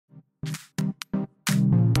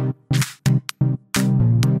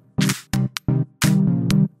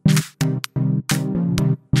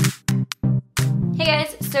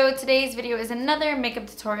So today's video is another makeup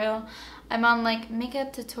tutorial. I'm on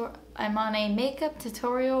a makeup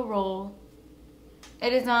tutorial roll.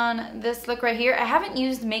 It is on this look right here. I haven't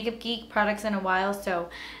used Makeup Geek products in a while, so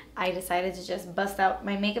I decided to just bust out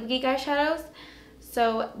my Makeup Geek eyeshadows.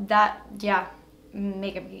 So that, yeah,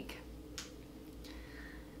 Makeup Geek.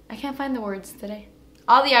 I can't find the words today.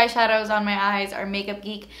 All the eyeshadows on my eyes are Makeup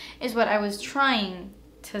Geek is what I was trying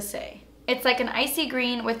to say. It's like an icy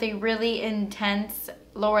green with a really intense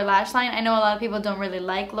lower lash line. I know a lot of people don't really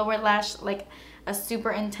like lower lash, like a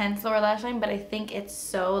super intense lower lash line, but I think it's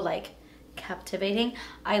so like captivating.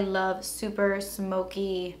 I love super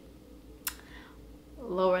smoky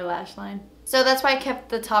lower lash line. So that's why I kept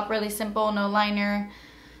the top really simple, no liner,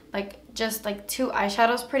 like just like two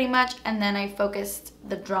eyeshadows pretty much, and then I focused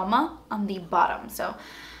the drama on the bottom. So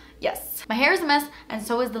yes, my hair is a mess and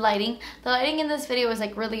so is the lighting. The lighting in this video is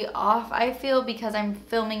like really off, I feel, because I'm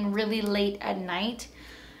filming really late at night,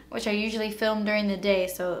 which I usually film during the day,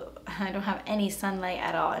 so I don't have any sunlight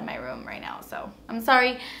at all in my room right now. So I'm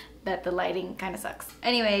sorry that the lighting kind of sucks.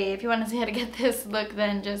 Anyway, if you want to see how to get this look,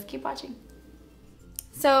 then just keep watching.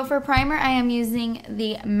 So for primer, I am using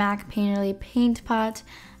the MAC Painterly Paint Pot.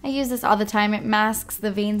 I use this all the time. It masks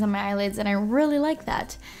the veins on my eyelids and I really like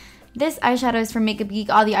that. This eyeshadow is from Makeup Geek.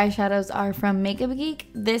 All the eyeshadows are from Makeup Geek.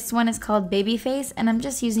 This one is called Babyface, and I'm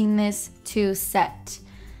just using this to set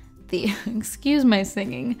the, excuse my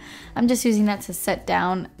singing, I'm just using that to set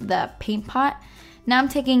down the paint pot. Now I'm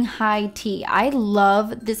taking High Tea. I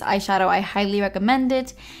love this eyeshadow. I highly recommend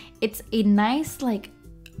it. It's a nice like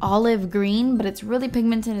olive green, but it's really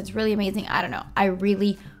pigmented. It's really amazing. I don't know. I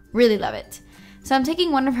really, really love it. So I'm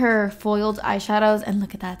taking one of her foiled eyeshadows, and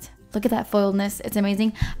look at that. Look at that foiledness. It's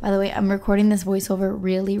amazing. By the way, I'm recording this voiceover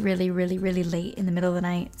really late in the middle of the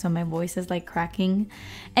night, so my voice is like cracking.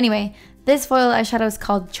 Anyway, this foiled eyeshadow is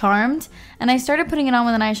called Charmed, and I started putting it on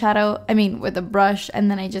with an eyeshadow, with a brush, and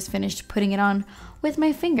then I just finished putting it on with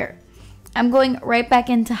my finger. I'm going right back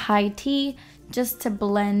into High Tea just to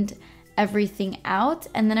blend everything out,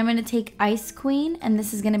 and then I'm going to take Ice Queen, and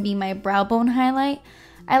this is going to be my brow bone highlight.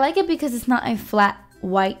 I like it because it's not a flat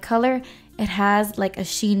white color. It has like a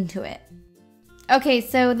sheen to it. Okay,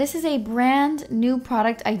 so this is a brand new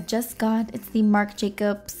product I just got. It's the Marc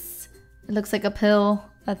Jacobs. It looks like a pill.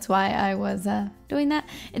 That's why I was doing that.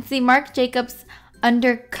 It's the Marc Jacobs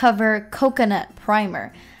Undercover Coconut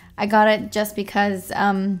Primer. I got it just because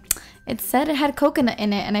it said it had coconut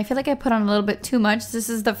in it, and I feel like I put on a little bit too much. This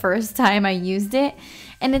is the first time I used it,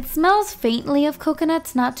 and it smells faintly of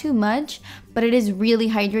coconuts, not too much, but it is really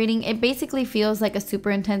hydrating. It basically feels like a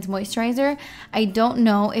super intense moisturizer. I don't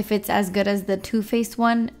know if it's as good as the Too Faced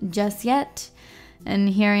one just yet, and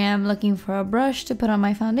here I am looking for a brush to put on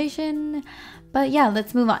my foundation, but yeah,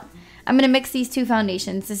 let's move on. I'm gonna mix these two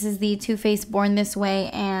foundations. This is the Too Faced Born This Way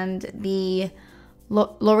and the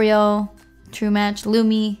Loreal True Match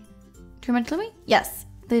Lumi. True Match Lumi? Yes,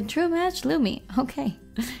 the True Match Lumi. Okay,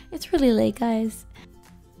 it's really late, guys.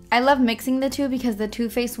 I love mixing the two because the Too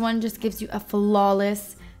Faced one just gives you a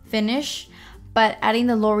flawless finish, but adding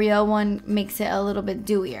the L'Oreal one makes it a little bit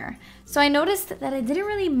dewier. So I noticed that I didn't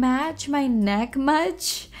really match my neck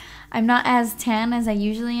much. I'm not as tan as I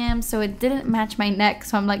usually am, so it didn't match my neck,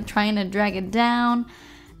 so I'm like trying to drag it down,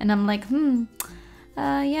 and I'm like,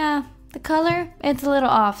 yeah, the color, it's a little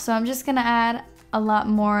off, so I'm just gonna add a lot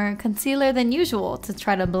more concealer than usual to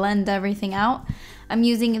try to blend everything out. I'm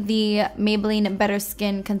using the Maybelline Better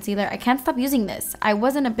Skin Concealer. I can't stop using this. I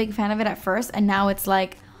wasn't a big fan of it at first, and now it's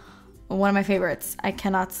like one of my favorites. I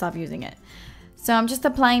cannot stop using it. So I'm just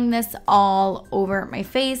applying this all over my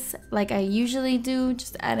face like I usually do,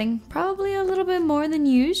 just adding probably a little bit more than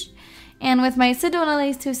usual. And with my Sedona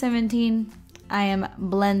Lace 217, I am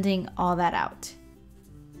blending all that out.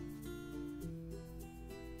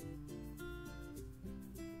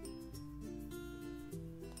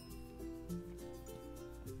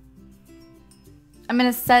 I'm going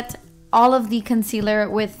to set all of the concealer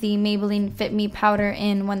with the Maybelline Fit Me Powder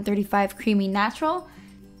in 135 Creamy Natural.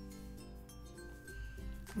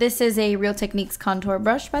 This is a Real Techniques contour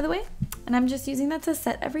brush, by the way, and I'm just using that to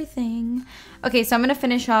set everything. Okay, so I'm going to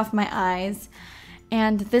finish off my eyes,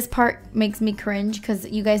 and this part makes me cringe because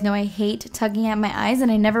you guys know I hate tugging at my eyes, and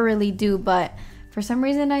I never really do, but for some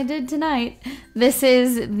reason I did tonight. This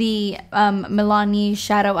is the Milani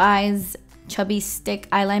Shadow Eyes Chubby Stick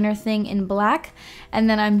eyeliner thing in black, and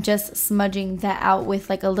then I'm just smudging that out with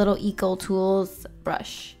like a little Eco Tools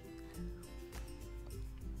brush.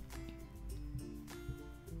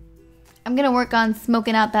 I'm gonna work on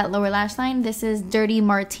smoking out that lower lash line. This is Dirty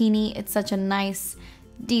Martini. It's such a nice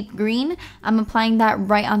deep green. I'm applying that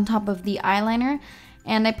right on top of the eyeliner,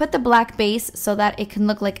 And I put the black base so that it can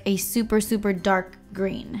look like a super, super dark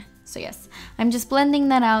green. So yes, I'm just blending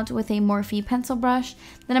that out with a Morphe pencil brush.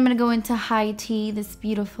 Then I'm going to go into High Tea, this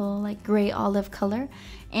beautiful like gray olive color,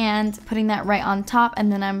 and putting that right on top.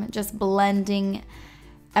 And then I'm just blending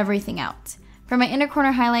everything out. For my inner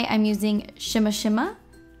corner highlight, I'm using Shimma Shimma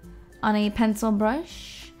on a pencil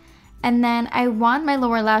brush. And then I want my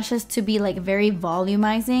lower lashes to be like very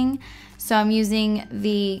volumizing. So I'm using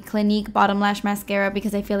the Clinique Bottom Lash Mascara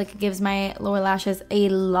because I feel like it gives my lower lashes a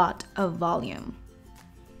lot of volume.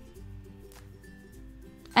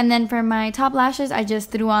 And then for my top lashes, I just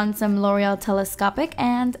threw on some L'Oreal Telescopic,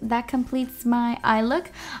 and that completes my eye look.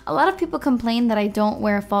 A lot of people complain that I don't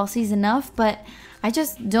wear falsies enough, but I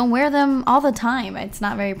just don't wear them all the time. It's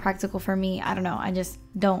not very practical for me. I don't know. I just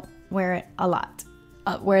don't wear it a lot.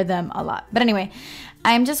 Wear them a lot. But anyway,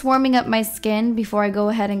 I'm just warming up my skin before I go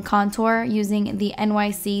ahead and contour using the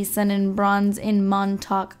NYC Sun and Bronze in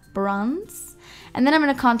Montauk Bronze. And then I'm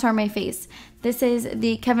going to contour my face. This is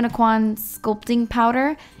the Kevyn Sculpting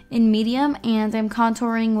Powder in medium, and I'm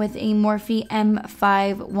contouring with a Morphe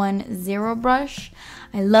M510 brush.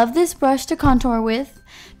 I love this brush to contour with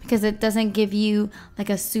because it doesn't give you like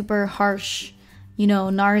a super harsh, you know,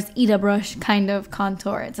 NARS Ita brush kind of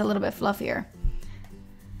contour. It's a little bit fluffier.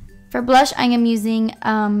 For blush, I am using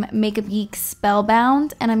Makeup Geek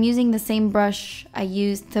Spellbound, and I'm using the same brush I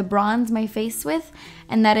used to bronze my face with,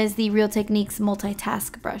 and that is the Real Techniques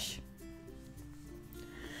Multitask brush.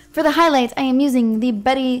 For the highlights, I am using the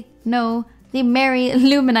Mary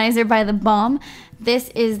Lou-Manizer by the Balm. This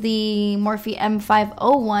is the Morphe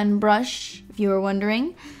M501 brush, if you were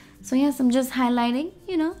wondering. So yes, I'm just highlighting,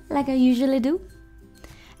 you know, like I usually do.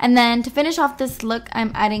 And then to finish off this look,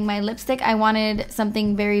 I'm adding my lipstick. I wanted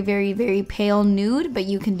something very, very, very pale nude, but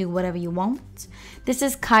you can do whatever you want. This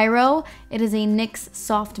is Cairo. It is a NYX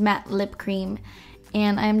Soft Matte Lip Cream,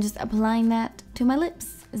 and I'm just applying that to my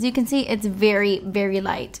lips. As you can see, it's very, very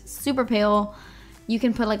light, super pale. You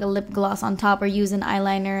can put like a lip gloss on top or use a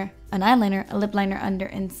lip liner under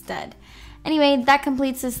instead. Anyway, that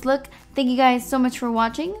completes this look. Thank you guys so much for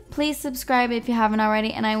watching. Please subscribe if you haven't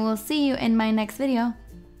already, and I will see you in my next video.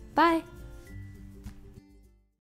 Bye!